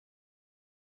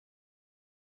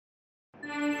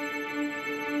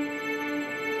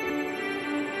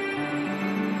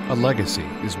A legacy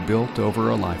is built over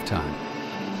a lifetime.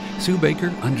 Sue Baker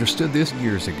understood this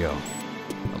years ago.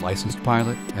 A licensed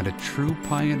pilot and a true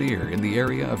pioneer in the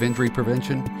area of injury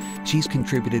prevention, she's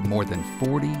contributed more than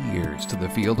 40 years to the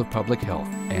field of public health,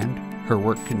 and her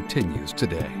work continues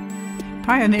today.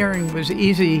 Pioneering was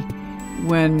easy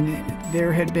when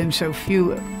there had been so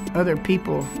few other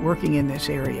people working in this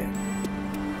area.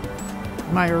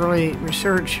 My early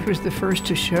research was the first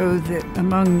to show that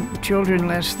among children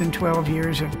less than 12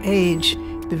 years of age,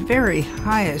 the very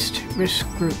highest risk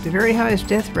group, the very highest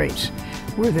death rates,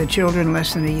 were the children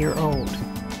less than a year old.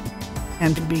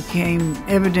 And it became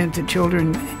evident that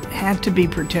children had to be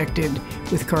protected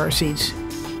with car seats.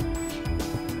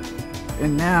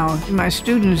 And now my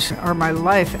students are my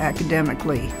life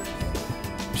academically.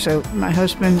 So my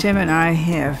husband Tim and I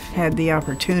have had the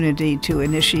opportunity to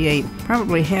initiate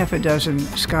probably half a dozen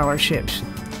scholarships.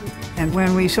 And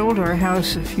when we sold our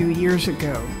house a few years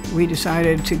ago, we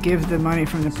decided to give the money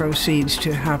from the proceeds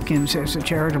to Hopkins as a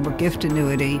charitable gift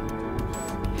annuity.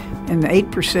 And the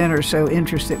 8% or so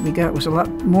interest that we got was a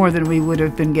lot more than we would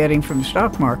have been getting from the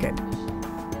stock market.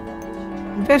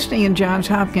 Investing in Johns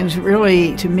Hopkins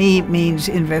really, to me, means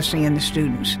investing in the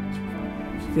students.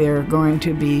 They're going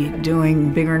to be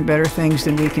doing bigger and better things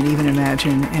than we can even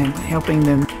imagine, and helping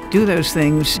them do those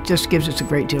things just gives us a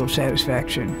great deal of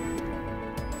satisfaction.